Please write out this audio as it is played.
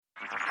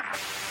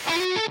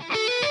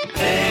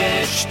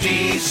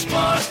HT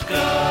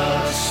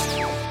Smartcast.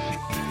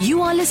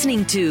 You are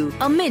listening to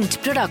a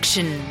Mint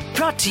production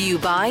brought to you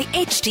by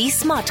HT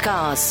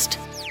Smartcast.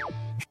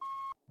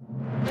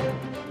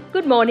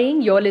 Good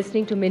morning. You're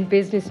listening to Mint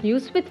Business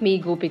News with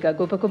me, Gopika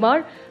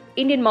Gopakumar.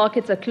 Indian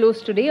markets are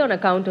closed today on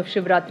account of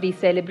Shivratri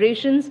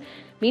celebrations.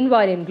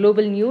 Meanwhile, in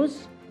global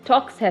news,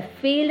 talks have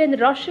failed and the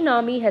Russian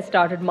army has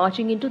started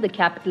marching into the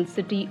capital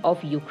city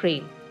of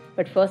Ukraine.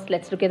 But first,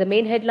 let's look at the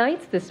main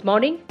headlines this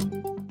morning.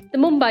 The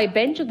Mumbai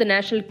bench of the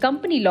National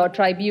Company Law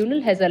Tribunal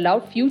has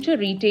allowed Future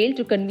Retail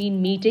to convene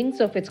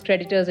meetings of its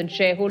creditors and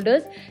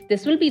shareholders.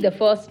 This will be the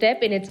first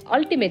step in its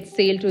ultimate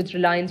sale to its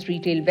Reliance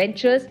Retail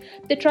Ventures.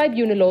 The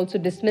tribunal also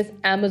dismissed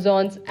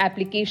Amazon's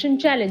application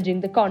challenging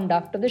the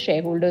conduct of the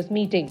shareholders'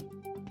 meeting.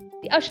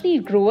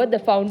 Ashneer Grover, the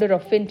founder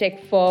of fintech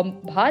firm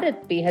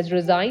BharatPe, has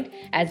resigned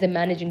as the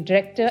managing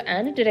director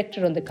and a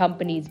director on the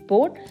company's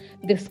board.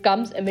 This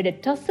comes amid a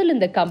tussle in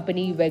the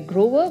company where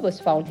Grover was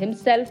found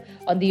himself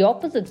on the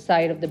opposite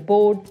side of the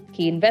board,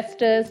 key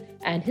investors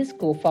and his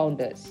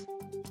co-founders.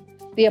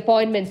 The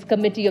Appointments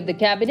Committee of the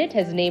Cabinet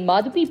has named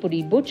Madhavi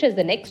Puri Butch as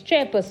the next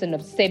chairperson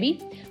of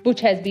SEBI.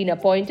 Butch has been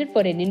appointed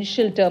for an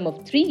initial term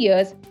of 3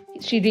 years.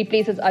 She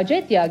replaces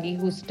Ajay Tyagi,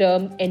 whose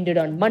term ended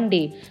on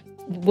Monday.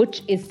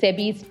 Butch is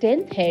SEBI's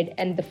 10th head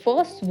and the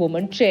first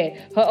woman chair.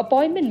 Her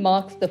appointment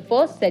marks the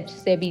first such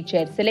SEBI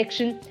chair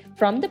selection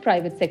from the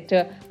private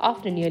sector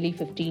after nearly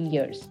 15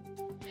 years.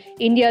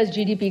 India's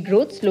GDP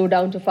growth slowed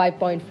down to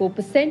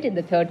 5.4% in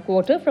the third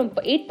quarter from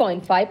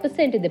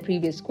 8.5% in the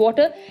previous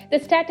quarter. The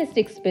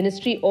Statistics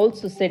Ministry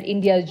also said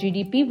India's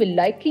GDP will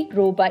likely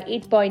grow by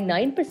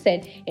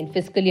 8.9% in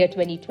fiscal year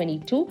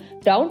 2022,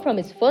 down from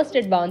its first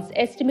advanced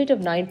estimate of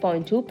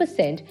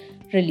 9.2%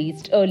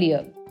 released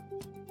earlier.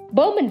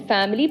 Burman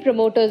family,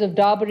 promoters of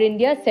Dabur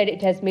India, said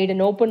it has made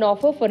an open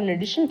offer for an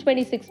additional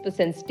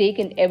 26% stake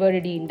in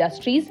Eveready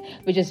Industries,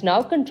 which is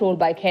now controlled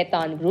by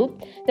Khaitan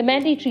Group. The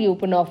mandatory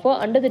open offer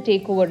under the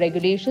takeover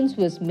regulations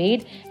was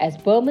made as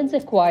Burmans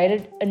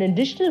acquired an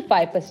additional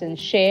 5%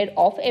 share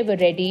of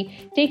Eveready,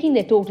 taking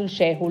their total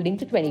shareholding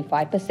to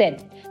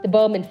 25%. The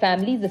Burman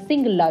family is the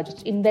single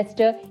largest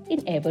investor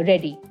in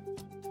Eveready.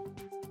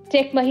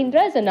 Tech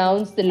Mahindra has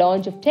announced the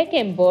launch of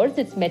TechMverse,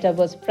 its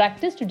metaverse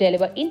practice to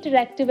deliver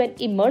interactive and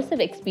immersive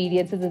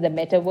experiences in the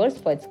metaverse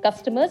for its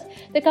customers.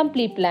 The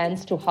company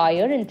plans to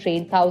hire and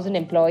train 1,000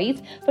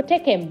 employees for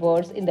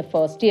TechMverse in the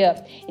first year.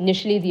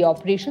 Initially, the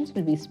operations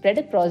will be spread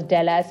across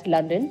Dallas,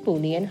 London,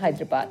 Pune and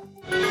Hyderabad.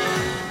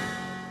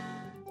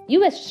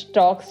 US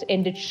stocks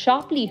ended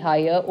sharply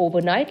higher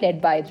overnight, led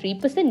by a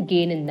 3%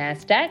 gain in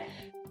Nasdaq.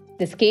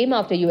 This came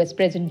after US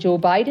President Joe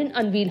Biden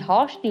unveiled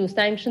harsh new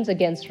sanctions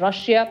against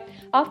Russia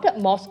after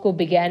Moscow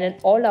began an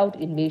all-out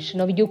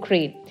invasion of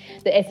Ukraine.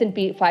 The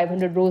S&P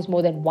 500 rose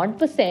more than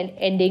 1%,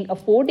 ending a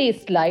 4-day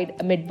slide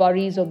amid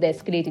worries of the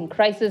escalating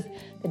crisis.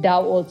 The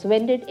Dow also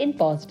ended in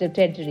positive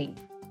territory.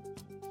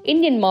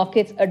 Indian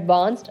markets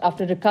advanced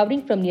after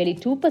recovering from nearly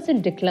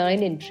 2%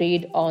 decline in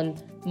trade on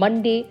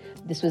Monday.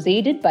 This was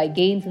aided by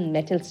gains in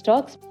metal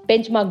stocks.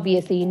 Benchmark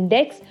BSE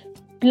index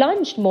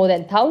plunged more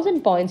than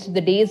 1,000 points to the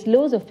day's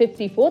lows of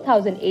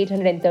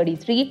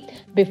 54,833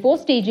 before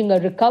staging a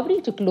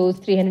recovery to close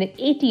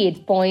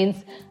 388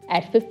 points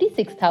at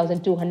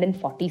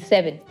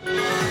 56,247.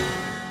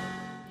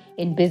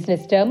 In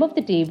business term of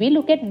the day, we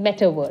look at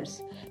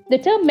metaverse. The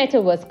term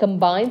metaverse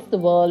combines the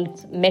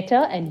world's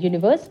meta and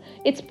universe.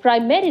 It's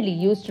primarily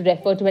used to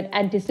refer to an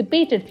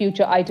anticipated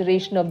future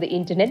iteration of the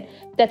internet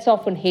that's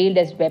often hailed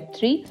as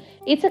Web3.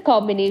 It's a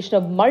combination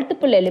of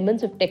multiple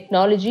elements of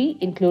technology,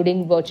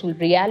 including virtual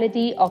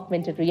reality,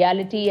 augmented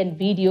reality, and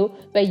video,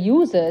 where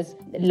users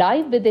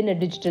live within a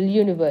digital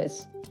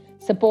universe.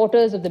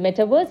 Supporters of the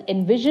metaverse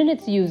envision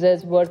its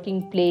users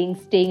working, playing,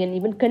 staying, and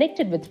even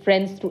connected with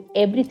friends through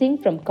everything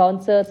from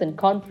concerts and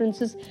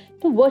conferences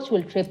to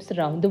virtual trips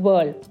around the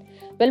world.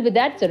 Well, with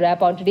that, it's a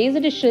wrap on today's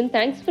edition.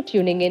 Thanks for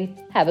tuning in.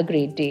 Have a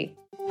great day.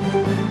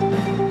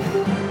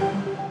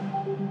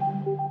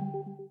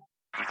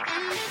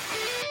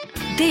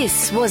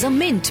 This was a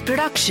Mint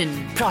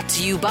production brought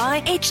to you by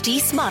HT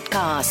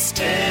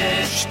Smartcast.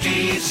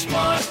 HT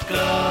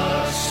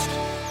Smartcast.